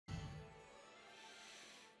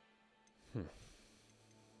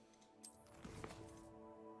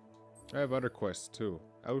I have other quests too.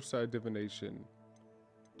 Outside divination.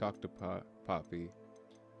 Talk to Poppy.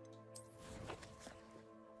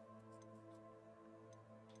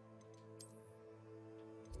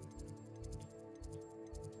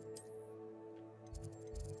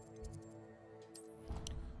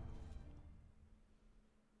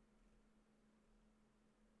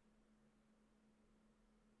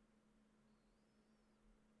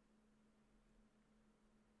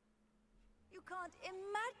 You can't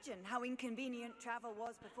imagine how inconvenient travel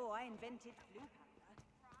was before I invented flu powder.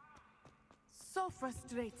 So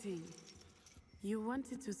frustrating. You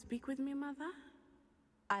wanted to speak with me, Mother?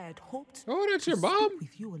 I had hoped Oh, that's your to mom? speak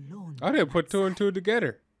with you alone. I didn't put two and two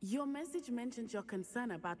together. Your message mentioned your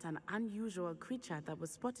concern about an unusual creature that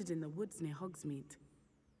was spotted in the woods near Hogsmeade.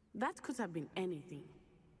 That could have been anything.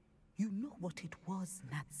 You know what it was,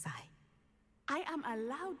 Natsai. I am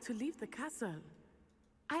allowed to leave the castle.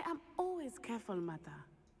 I am always careful, Mother.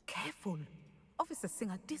 Careful. Officer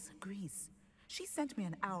Singer disagrees. She sent me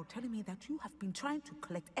an owl telling me that you have been trying to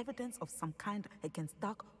collect evidence of some kind against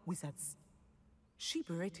dark wizards. She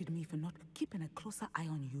berated me for not keeping a closer eye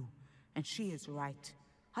on you. And she is right.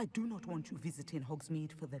 I do not want you visiting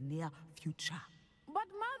Hogsmeade for the near future. But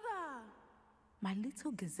Mother! My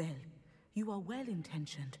little gazelle, you are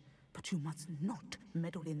well-intentioned, but you must not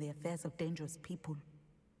meddle in the affairs of dangerous people.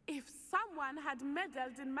 If someone had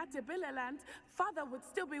meddled in Matabeleland, Father would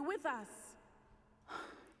still be with us.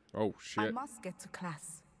 Oh, I shit. must get to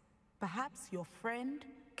class. Perhaps your friend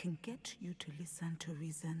can get you to listen to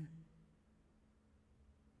reason.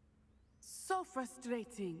 So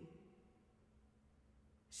frustrating.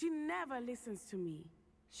 She never listens to me.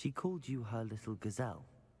 She called you her little gazelle.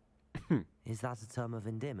 Is that a term of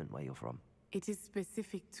endearment where you're from? It is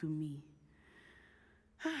specific to me.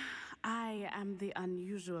 I am the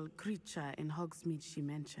unusual creature in Hogsmeade she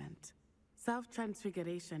mentioned.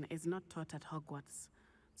 Self-transfiguration is not taught at Hogwarts,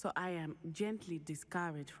 so I am gently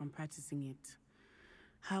discouraged from practicing it.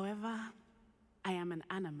 However, I am an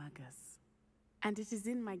animagus, and it is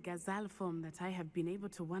in my gazelle form that I have been able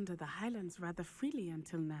to wander the Highlands rather freely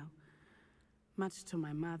until now, much to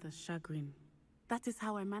my mother's chagrin. That is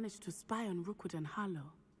how I managed to spy on Rookwood and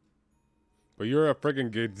Harlow. But you're a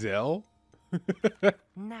friggin' gazelle?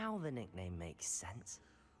 Now the nickname makes sense.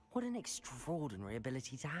 What an extraordinary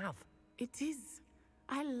ability to have. It is.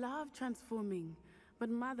 I love transforming, but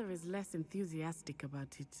Mother is less enthusiastic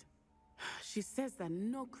about it. She says that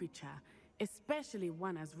no creature, especially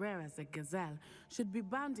one as rare as a gazelle, should be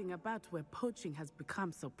bounding about where poaching has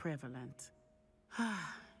become so prevalent.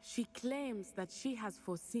 She claims that she has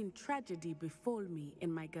foreseen tragedy befall me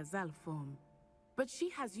in my gazelle form. But she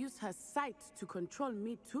has used her sight to control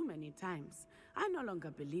me too many times. I no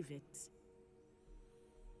longer believe it.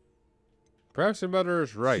 Perhaps your mother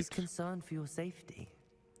is right. She's concerned for your safety.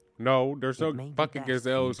 No, there's It no may be fucking best for you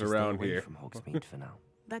gazelles to stay around away here. from Hogsmeade for now.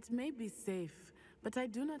 That may be safe, but I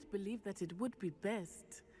do not believe that it would be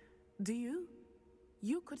best. Do you?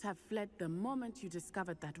 You could have fled the moment you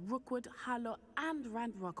discovered that Rookwood, Harlow, and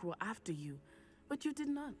Randrock were after you, but you did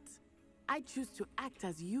not. I choose to act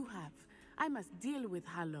as you have. I must deal with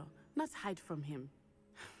Harlow, not hide from him.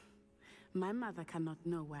 My mother cannot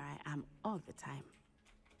know where I am all the time.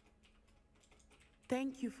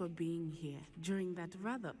 Thank you for being here during that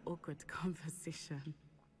rather awkward conversation.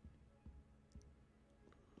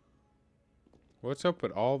 What's up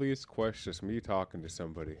with all these questions? Me talking to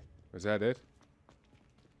somebody. Is that it?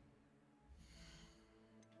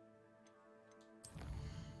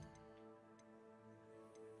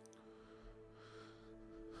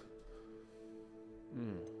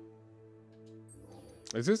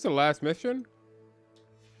 Is this the last mission?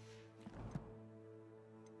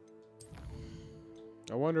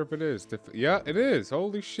 I wonder if it is. Yeah, it is.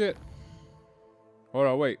 Holy shit. Hold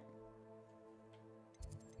on, wait.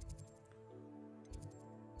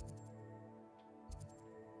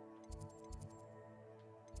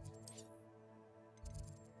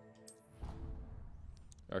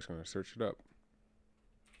 I was gonna search it up.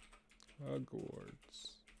 Hogwarts.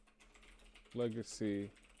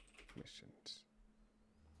 Legacy missions.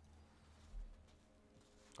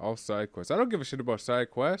 All side quests. I don't give a shit about side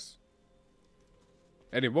quests.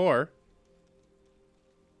 Anymore.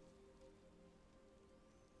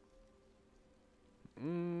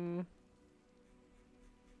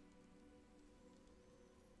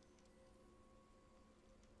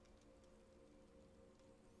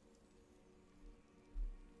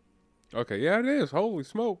 Okay, yeah, it is. Holy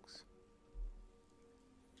smokes.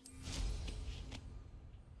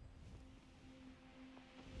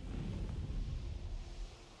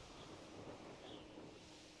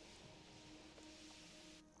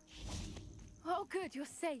 good, you're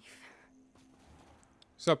safe.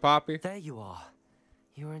 What's up, Poppy? There you are.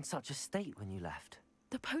 You were in such a state when you left.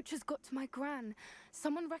 The poachers got to my gran.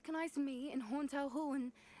 Someone recognized me in Horntail Hall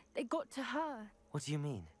and they got to her. What do you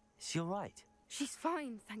mean? Is she all right? She's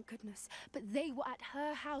fine, thank goodness. But they were at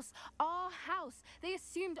her house, our house. They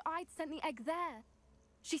assumed I'd sent the egg there.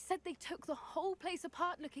 She said they took the whole place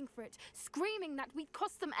apart looking for it, screaming that we'd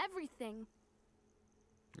cost them everything.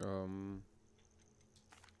 I'm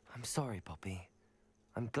sorry, Poppy.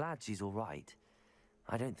 I'm glad she's all right.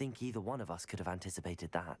 I don't think either one of us could have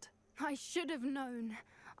anticipated that. I should have known.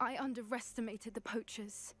 I underestimated the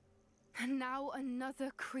poachers. And now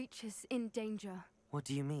another creature's in danger. What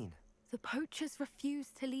do you mean? The poachers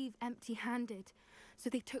refused to leave empty-handed, so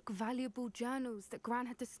they took valuable journals that Gran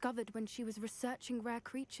had discovered when she was researching rare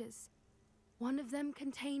creatures. One of them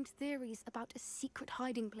contained theories about a secret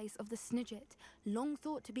hiding place of the Snidget, long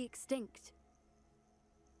thought to be extinct.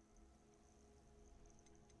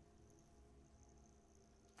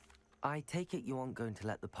 I take it you aren't going to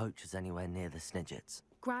let the poachers anywhere near the Snidgets.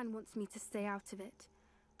 Gran wants me to stay out of it,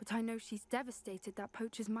 but I know she's devastated that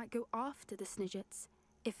poachers might go after the Snidgets,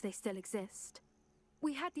 if they still exist.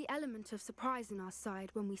 We had the element of surprise on our side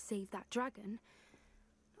when we saved that dragon,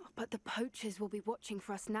 but the poachers will be watching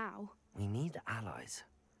for us now. We need allies.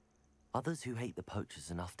 Others who hate the poachers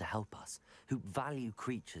enough to help us, who value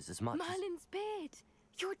creatures as much Merlin's beard!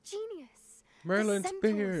 You're a genius! Merlin's The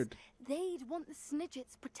centaurs, beard. They'd want the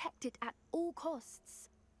Snidgets protected at all costs.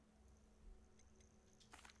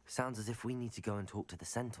 Sounds as if we need to go and talk to the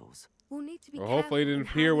centaurs. We'll need to be Well, careful hopefully you in didn't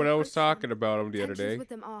how hear we what I was approach them. talking about them the other Tensions day. with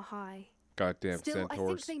them are high. Goddamn Still, I think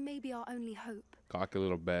centaurs. they may be our only hope. Cocky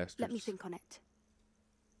little bastards. Let me think on it.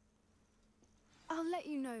 I'll let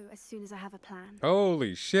you know as soon as I have a plan.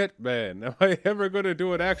 Holy shit, man. Am I ever going to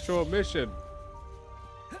do an actual mission?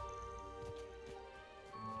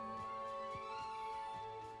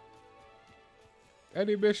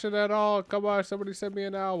 Any mission at all? Come on, somebody send me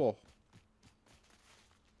an owl.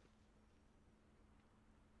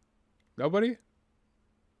 Nobody?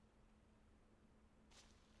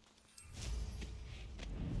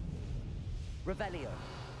 Revelio.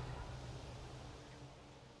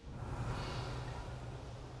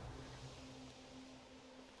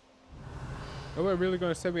 Nobody really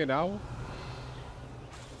going to send me an owl?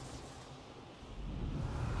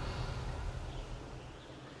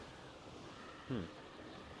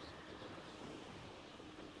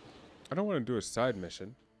 I don't want to do a side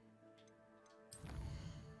mission.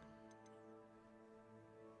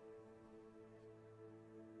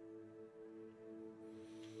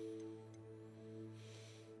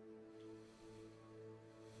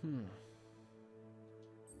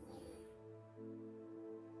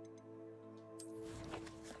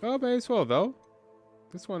 Oh, may as well, though.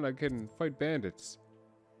 This one I can fight bandits.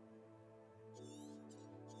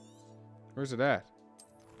 Where's it at?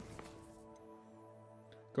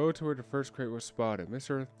 Go to where the first crate was spotted.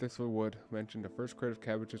 Mr. Thistlewood mentioned the first crate of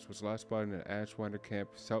cabbages was last spotted in an Ashwinder camp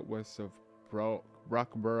southwest of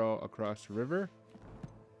Rockborough across the river.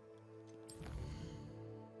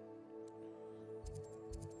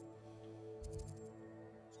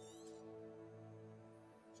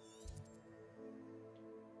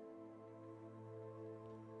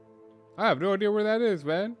 I have no idea where that is,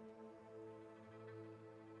 man.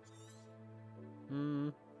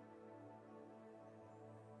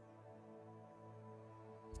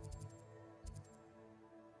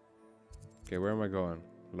 Okay, where am I going?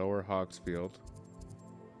 Lower Hawksfield.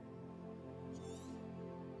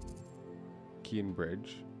 Keene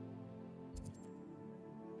Bridge.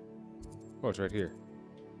 Oh, it's right here.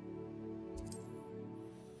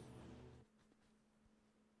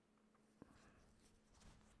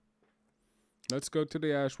 Let's go to the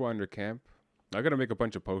Ashwinder camp. I gotta make a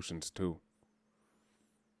bunch of potions too.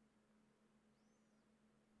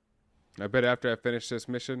 I bet after I finish this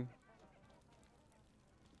mission,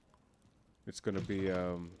 it's gonna be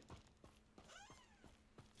a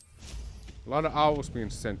lot of owls being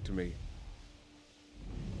sent to me.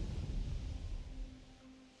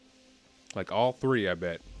 Like all three, I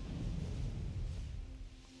bet.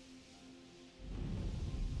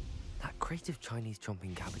 That crate of Chinese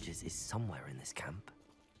chomping cabbages is somewhere in this camp.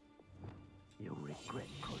 You'll regret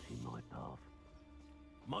crossing my path.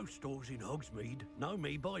 Most stores in Hogsmeade know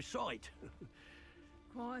me by sight.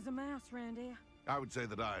 Quiet as a mouse round here. I would say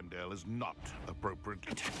that Irondale is not appropriate.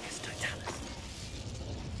 Tempest Totalis.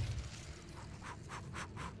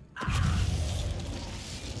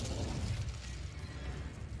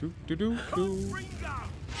 Do.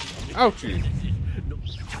 Ouchie! Not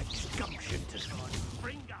takes gumption to find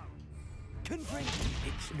Fringo.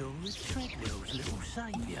 It's Nora Treadwell's little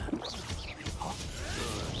saviour. Hot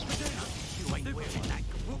good. You ain't wearing that.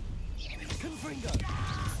 Confringo.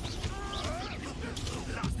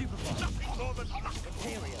 Nothing more than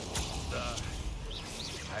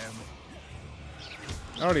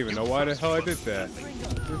I don't even know why the hell I did that.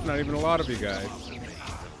 There's not even a lot of you guys.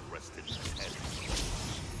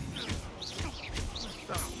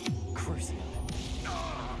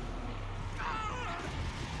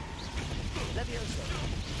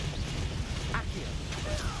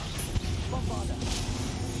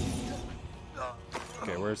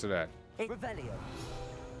 Okay, where's it at?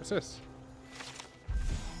 What's this?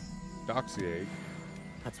 Doxier.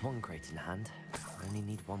 That's one crate in hand. I only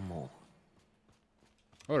need one more.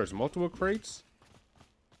 Oh, there's multiple crates?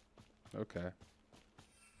 Okay.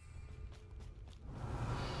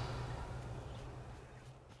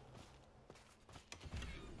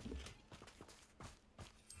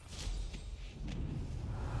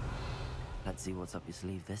 Let's see what's up your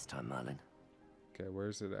sleeve this time, Merlin. Okay,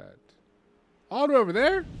 where's it at? All the way over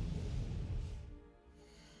there?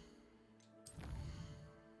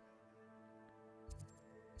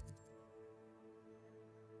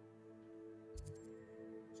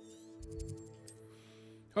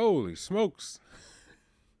 Holy smokes.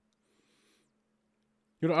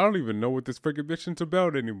 You know, I don't even know what this freaking mission's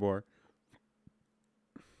about anymore.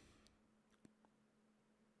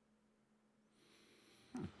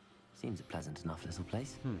 Seems a pleasant enough little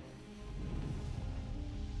place.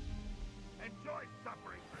 Enjoy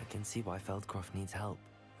suffering. I can see why Feldcroft needs help.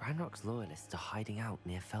 Ranrock's loyalists are hiding out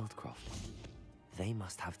near Feldcroft. They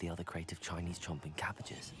must have the other crate of Chinese chomping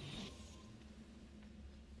cabbages.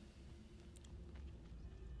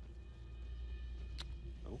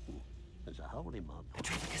 Oh, there's a hole in my pocket.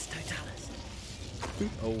 Petrificus totalis.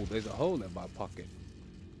 Oh, there's a hole in my pocket.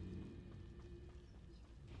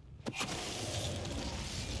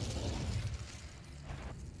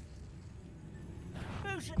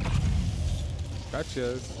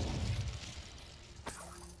 Gotchas.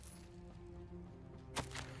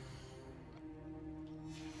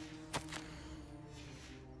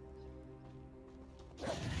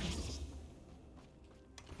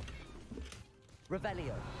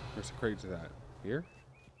 Revelio. Where's the crate to that? Here?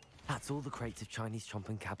 That's all the crates of Chinese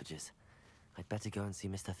chomping cabbages. I'd better go and see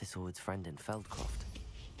Mr. Thistlewood's friend in Feldcroft.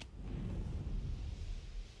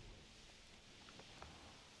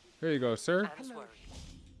 Here you go, sir.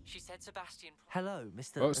 She said Sebastian. Hello,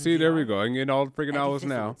 Mr. Oh, see, there we go. I'm getting all the freaking Eddie hours Thistlewood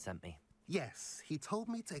now. sent me. Yes, he told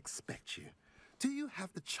me to expect you. Do you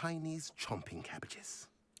have the Chinese chomping cabbages?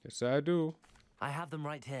 Yes, I do. I have them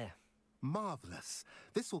right here. Marvelous.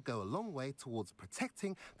 This will go a long way towards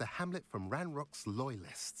protecting the hamlet from Ranrock's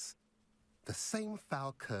loyalists. The same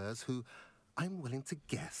foul curs who, I'm willing to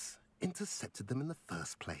guess, intercepted them in the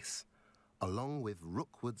first place, along with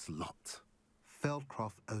Rookwood's lot.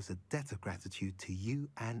 Feldcroft owes a debt of gratitude to you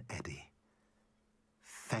and Eddie.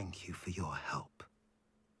 Thank you for your help.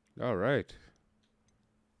 All right.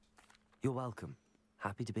 You're welcome.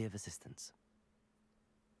 Happy to be of assistance.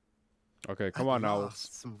 Okay, come on, At Owls.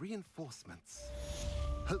 last, some reinforcements.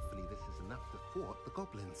 Hopefully this is enough to thwart the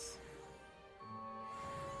goblins.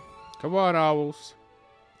 Come on, Owls.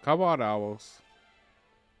 Come on, Owls.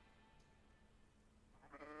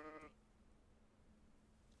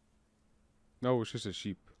 No, it's just a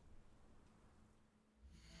sheep.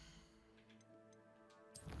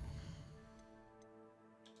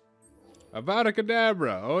 Avada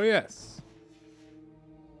Kedavra. Oh, yes.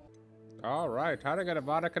 All right. How to get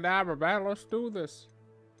Avada Kedavra, man? Let's do this.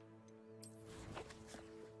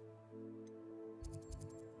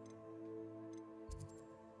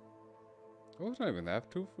 Oh, it's not even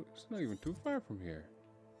it's not even too far from here.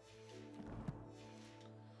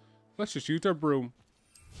 Let's just use our broom.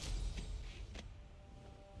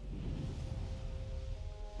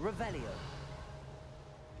 Revelio.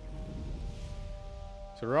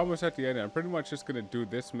 So we're almost at the end. I'm pretty much just gonna do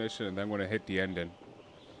this mission and then I'm gonna hit the ending.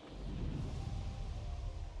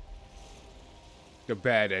 The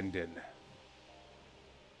bad ending.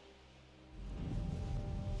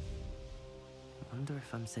 I wonder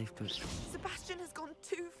if I'm safe to... Sebastian has gone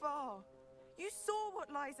too far. You saw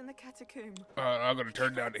what lies in the catacomb. I'm gonna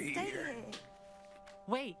turn down the heat Stay here. here.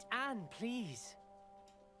 Wait, Anne, please.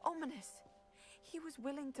 Ominous. He was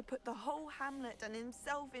willing to put the whole hamlet and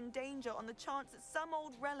himself in danger on the chance that some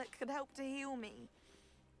old relic could help to heal me.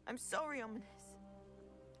 I'm sorry, Ominous.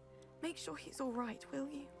 Make sure he's all right, will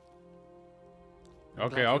you?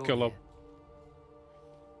 Okay, I'll kill him.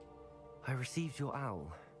 I received your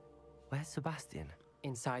owl. Where's Sebastian?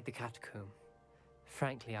 Inside the catacomb.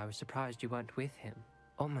 Frankly, I was surprised you weren't with him.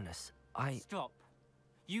 Ominous, Stop.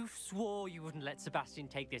 You swore you wouldn't let Sebastian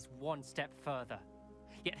take this one step further.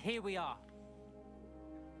 Yet here we are.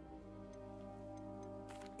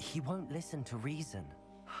 He won't listen to reason.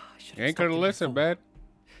 He ain't gonna listen, man.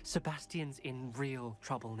 Sebastian's in real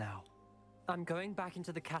trouble now. I'm going back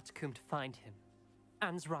into the catacomb to find him.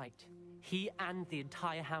 Anne's right. He and the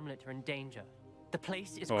entire hamlet are in danger. The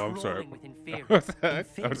place is crawling with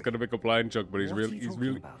inferi. I was gonna make a blind joke, but he's really,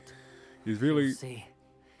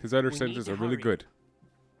 his other senses are really good.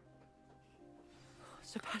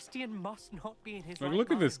 Sebastian must not be in his Like, right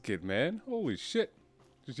look at mind. this kid, man. Holy shit.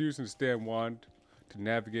 Just using his damn wand to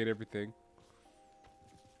navigate everything.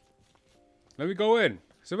 Let me go in.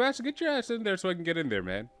 Sebastian, get your ass in there so I can get in there,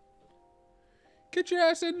 man. Get your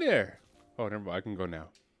ass in there. Oh, never mind. I can go now.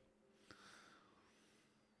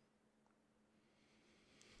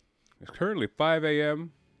 It's currently 5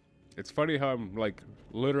 a.m. It's funny how I'm, like,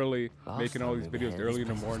 literally making all these videos early in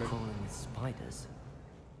the morning. Spiders.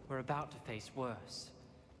 We're about to face worse.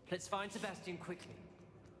 Let's find Sebastian quickly.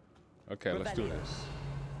 Okay, let's do this.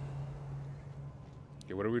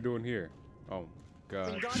 Okay, what are we doing here? Oh,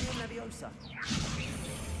 God.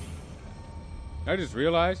 I just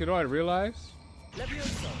realized, you know what I realized?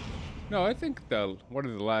 No, I think one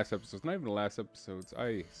of the last episodes, not even the last episodes,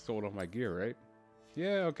 I sold off my gear, right?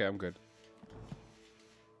 Yeah, okay, I'm good.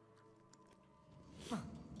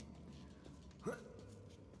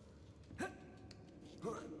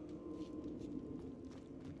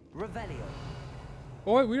 Revelio.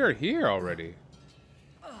 Boy, we are here already.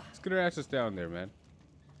 Let's get our asses down there, man.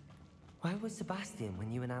 Where was Sebastian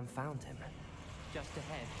when you and Anne found him? Just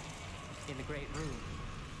ahead, in the great room.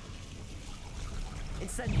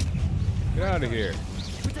 Get out of here.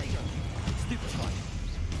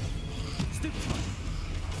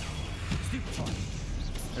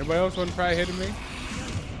 Anybody else want to try hitting me?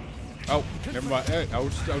 Oh, never mind. Hey, I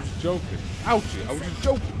was joking. Ouchie, I was just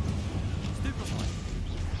joking.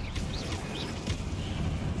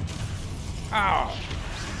 Ow!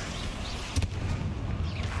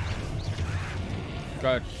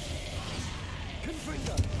 God.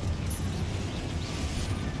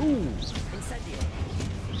 Ooh.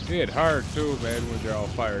 They hit hard too, man, when they're all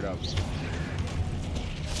fired up.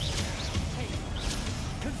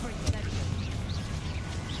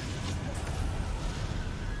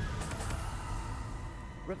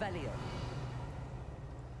 Revelio.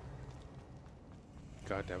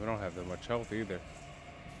 God damn, I don't have that much health either.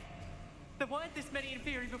 There weren't this many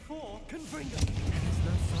inferi before. Confringo. There's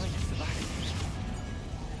no sign of Sebastian.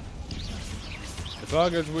 As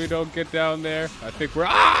long as we don't get down there, I think we're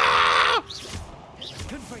ah!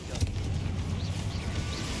 Confringo.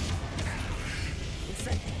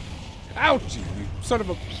 Ouchie, you son of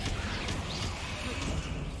a.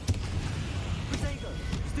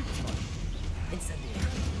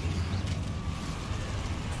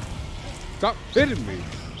 Stop hitting me!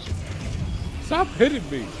 Stop hitting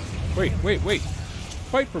me! Wait.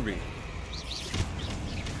 Fight for me.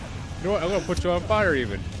 You know what? I'm gonna put you on fire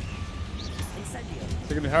even.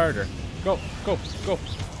 Taking it harder. Go.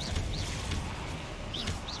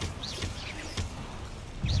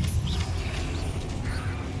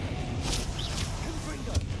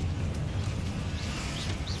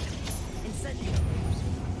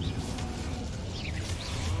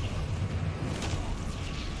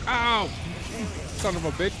 Ow! Son of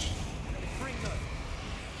a bitch.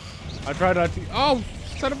 I try not to. Oh,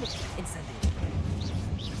 son of a.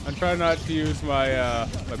 I'm trying not to use my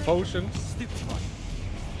my potions.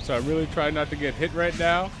 So I'm really trying not to get hit right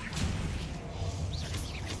now.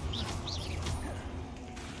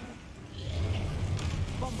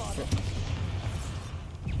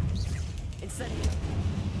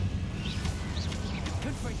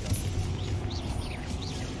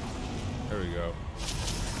 There we go.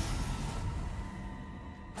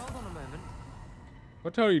 Hold on a moment.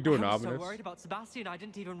 What the hell are you doing, I was Ominous? so worried about Sebastian, I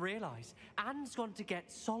didn't even realize. Anne's gone to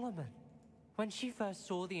get Solomon. When she first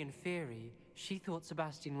saw the inferi, she thought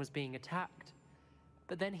Sebastian was being attacked.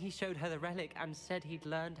 But then he showed her the relic and said he'd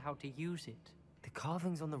learned how to use it. The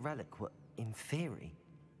carvings on the relic were inferi,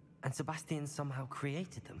 and Sebastian somehow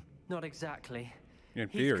created them. Not exactly. In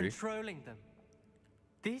He's theory. controlling them.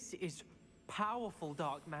 This is powerful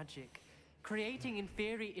dark magic. Creating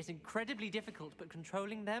inferi is incredibly difficult, but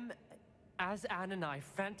controlling them... As Anne and I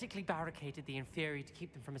frantically barricaded the inferi to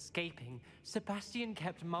keep them from escaping, Sebastian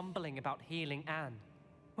kept mumbling about healing Anne.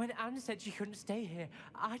 When Anne said she couldn't stay here,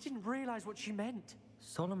 I didn't realize what she meant.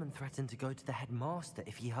 Solomon threatened to go to the headmaster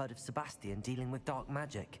if he heard of Sebastian dealing with dark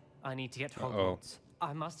magic. I need to get to Hogwarts.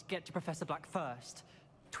 I must get to Professor Black first.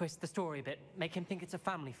 Twist the story a bit, make him think it's a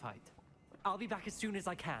family fight. I'll be back as soon as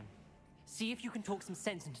I can. See if you can talk some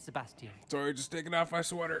sense into Sebastian. Sorry, just taking off my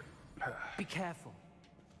sweater. Be careful.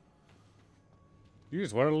 You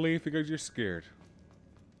just want to leave because you're scared.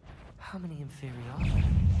 How many inferi are there?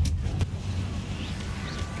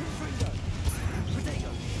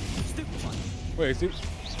 Wait, is it?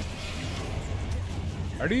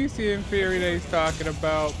 Are these the inferi that he's talking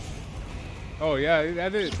about? Oh yeah,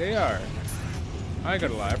 they are. I ain't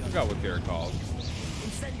gonna lie, I forgot what they're called.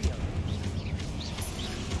 Incendio.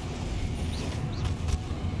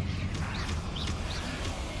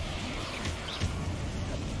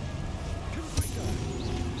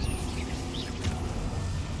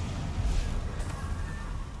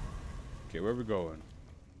 Okay, where are we going?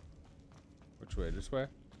 Which way? This way?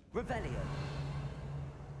 Revelio.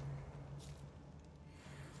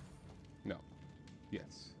 No.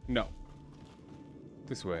 Yes. No.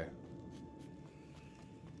 This way.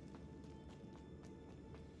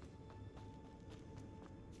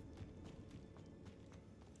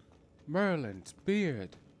 Merlin's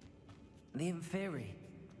beard. The inferi.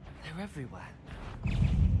 They're everywhere.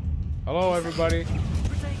 Hello, everybody.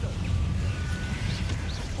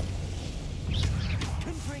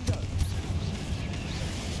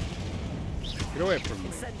 Get away from me.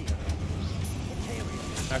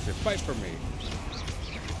 Actually, fight for me.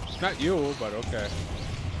 Not you, but okay.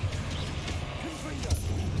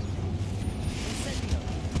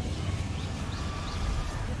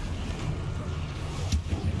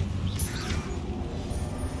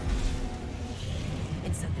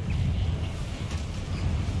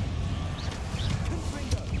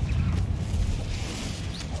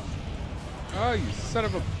 Oh, you son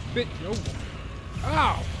of a bitch. Oh.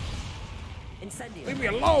 Ow! Incendio. Leave me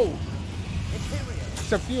alone! Interior.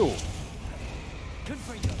 Except you.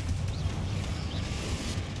 Confringo.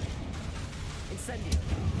 Incendio.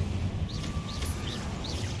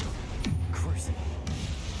 Cruising.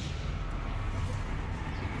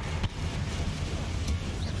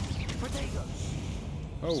 Protego.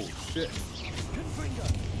 Oh, shit. Confringo.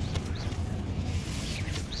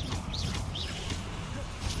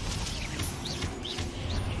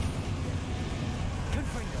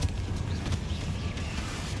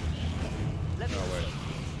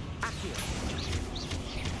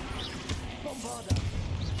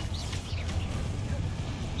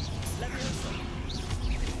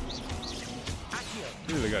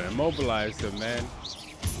 Really gotta immobilize them, man.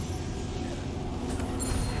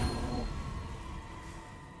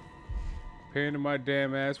 Pain in my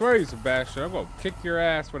damn ass. Where are you, Sebastian? I'm gonna kick your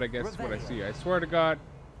ass when I guess what I see. I swear to God.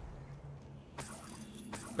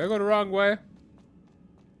 Did I go the wrong way?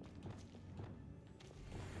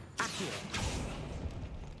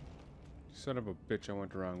 Son of a bitch, I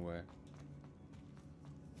went the wrong way.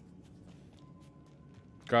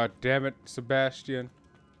 God damn it, Sebastian.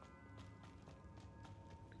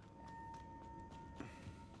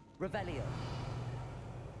 Revelio.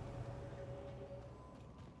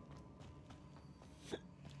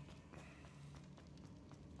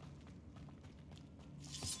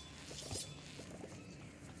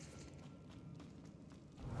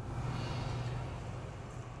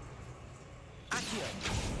 Accio.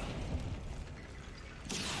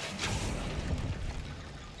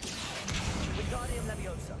 Wingardium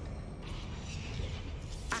Leviosa.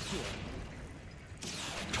 Accio.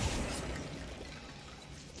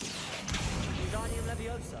 Wingardium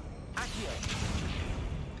Leviosa. Accio.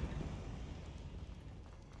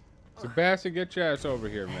 Sebastian, get your ass over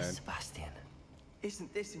here, man. Sebastian.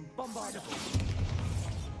 Isn't this imbombardable?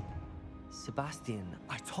 Sebastian.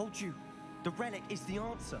 I told you, the relic is the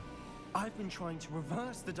answer. I've been trying to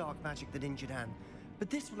reverse the dark magic that injured Anne, but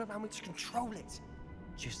this will allow me to control it.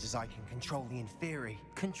 Just as I can control the inferi.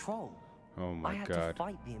 Control? Oh my I had God. to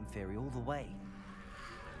fight the inferi all the way.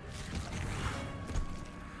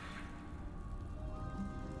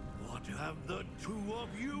 What have the two of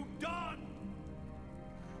you done?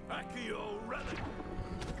 Accio relic.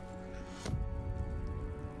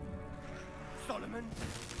 Solomon,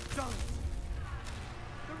 don't!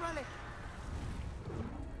 The relic!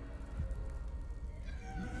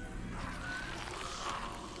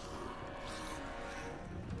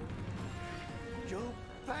 You'll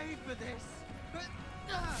pay for this!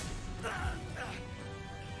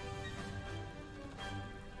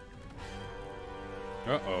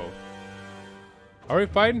 Uh-oh. Are we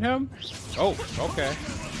fighting him? Oh, okay.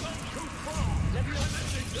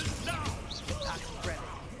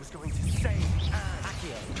 Was going to save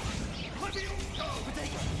Accio.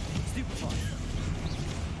 Stupefy.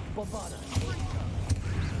 Bombarda.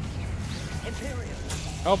 Imperium.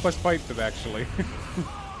 Help us fight them, actually.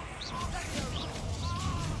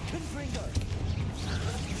 Confringo.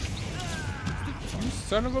 You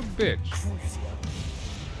son of a bitch.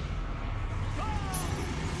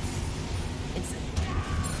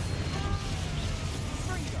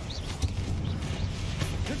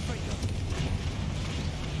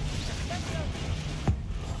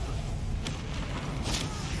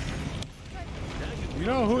 You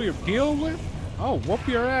know who you're dealing with? Oh, whoop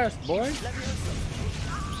your ass, boy.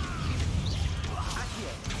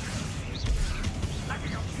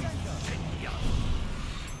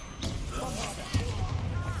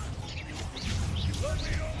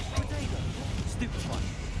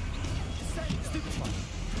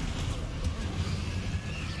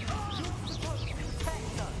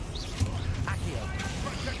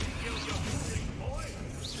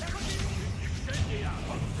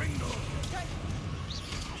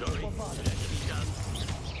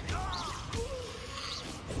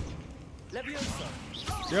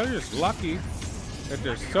 You're just lucky that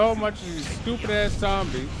there's so much of these stupid ass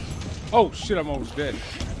zombies. Oh shit, I'm almost dead.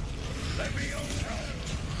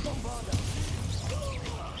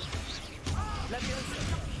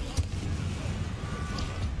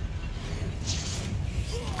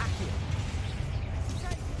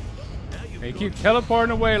 And you keep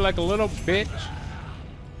teleporting away like a little bitch.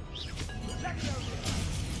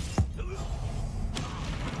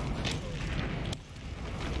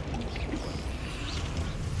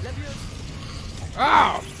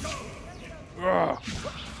 Ow! Ugh.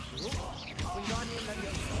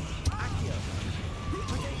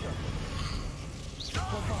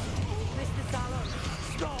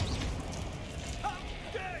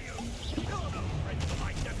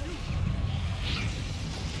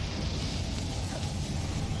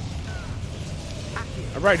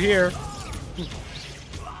 I'm right here.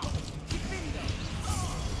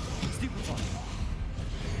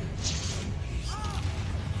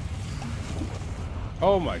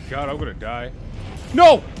 Oh my god, I'm gonna die.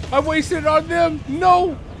 No! I wasted it on them!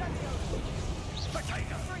 No!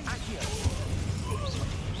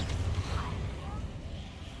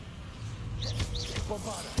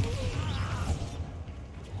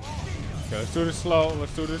 Okay, let's do this slow.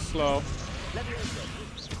 Let's do this slow.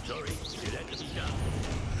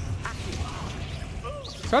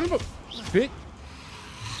 Son of a bitch.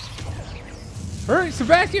 Hurry,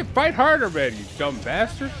 Sebastian, fight harder, man, you dumb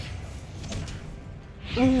bastard.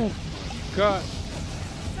 Ooh, God.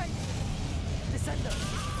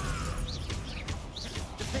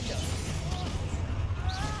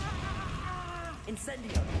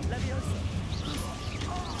 Incendio, Leviosa.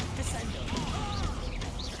 Descendo.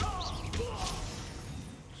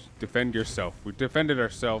 Defend yourself. We defended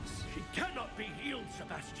ourselves. She cannot be healed,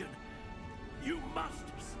 Sebastian. You must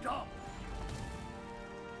stop.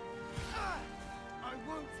 I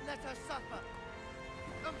won't let her suffer.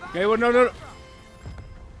 Okay, well, no, no, no.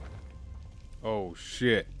 Oh,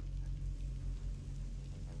 shit.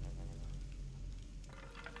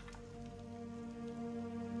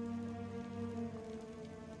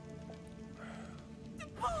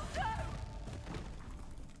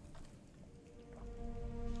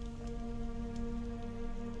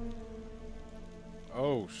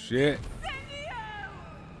 Oh, shit.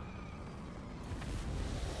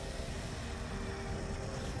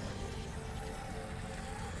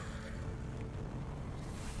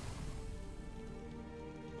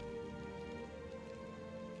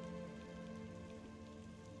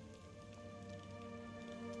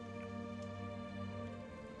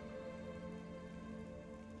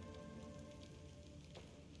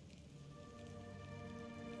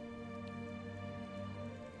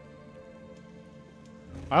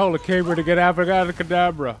 I only came here to get AVADA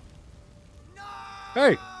KEDAVRA. No!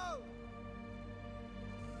 Hey!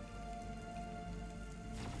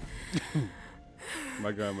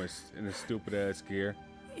 My God, I'm in a stupid ass gear.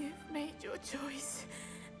 You've made your choice.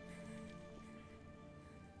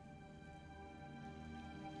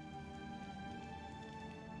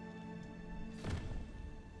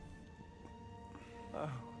 Oh,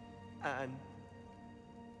 Anne.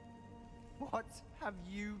 What have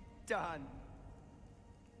you done?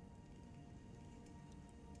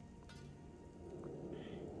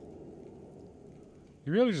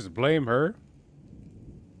 You really just blame her?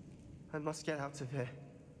 I must get out of here.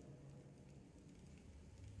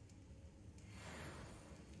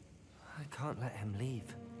 I can't let him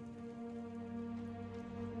leave.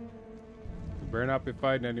 You better not be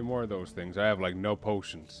fighting any more of those things. I have like no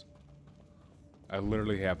potions. I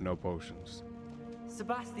literally have no potions.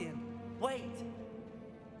 Sebastian, wait!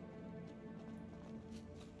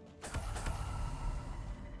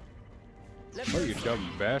 Oh, you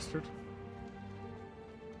dumb bastard.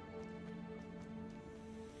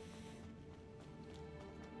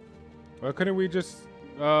 Why couldn't we just,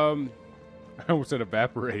 I almost said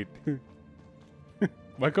evaporate.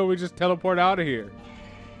 Why can't we just teleport out of here?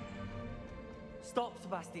 Stop,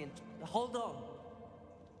 Sebastian. Hold on.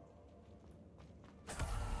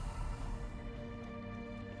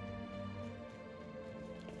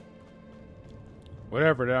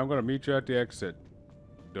 Whatever, then I'm gonna meet you at the exit,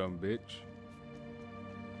 dumb bitch.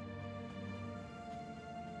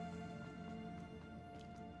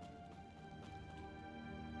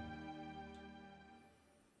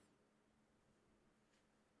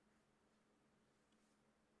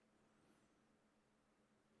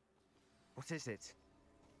 What is it?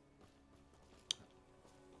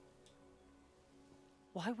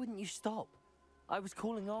 Why wouldn't you stop? I was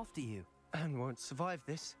calling after you. Anne won't survive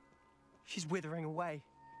this. She's withering away,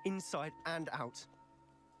 inside and out.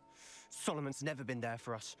 Solomon's never been there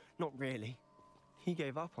for us. Not really. He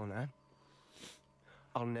gave up on Anne.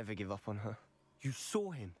 I'll never give up on her. You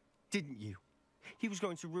saw him, didn't you? He was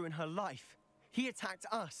going to ruin her life. He attacked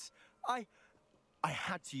us. I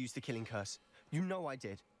had to use the killing curse. You know I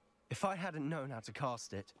did. If I hadn't known how to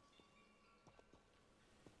cast it...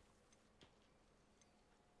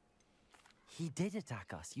 He did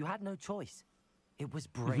attack us. You had no choice. It was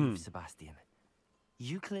brave, Sebastian.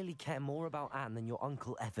 You clearly care more about Anne than your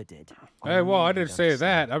uncle ever did. Hey, well, I didn't say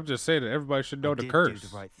that. I'm just saying that everybody should know the curse. Do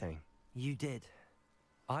the right thing. You did.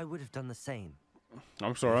 I would have done the same.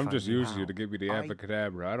 I'm sorry, I'm just using you to give you the AVADA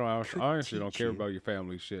KEDAVRA. I honestly don't care about your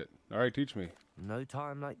family shit. All right, teach me. No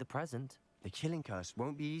time like the present. The killing curse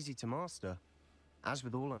won't be easy to master. As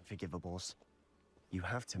with all unforgivables, you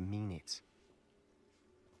have to mean it.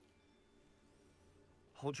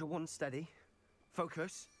 Hold your wand steady.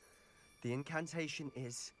 Focus. The incantation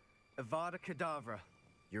is AVADA KEDAVRA.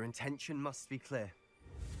 Your intention must be clear.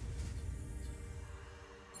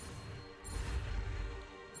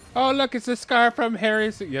 Oh, look, it's a scar from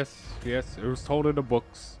Harry's. Yes, yes, it was told in the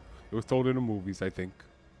books. It was told in the movies, I think.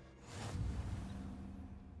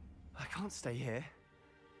 I can't stay here.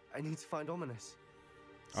 I need to find Ominous.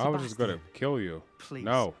 I was just gonna kill you. Please.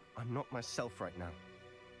 No. I'm not myself right now.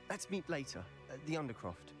 Let's meet later at the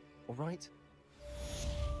Undercroft, all right?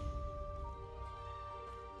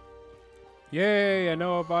 Yay, I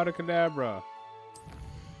know AVADA KEDAVRA.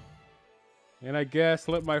 And I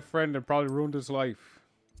gaslit my friend and probably ruined his life.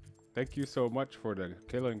 Thank you so much for the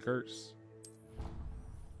killing curse.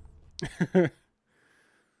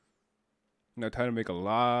 Now time to make a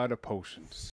lot of potions.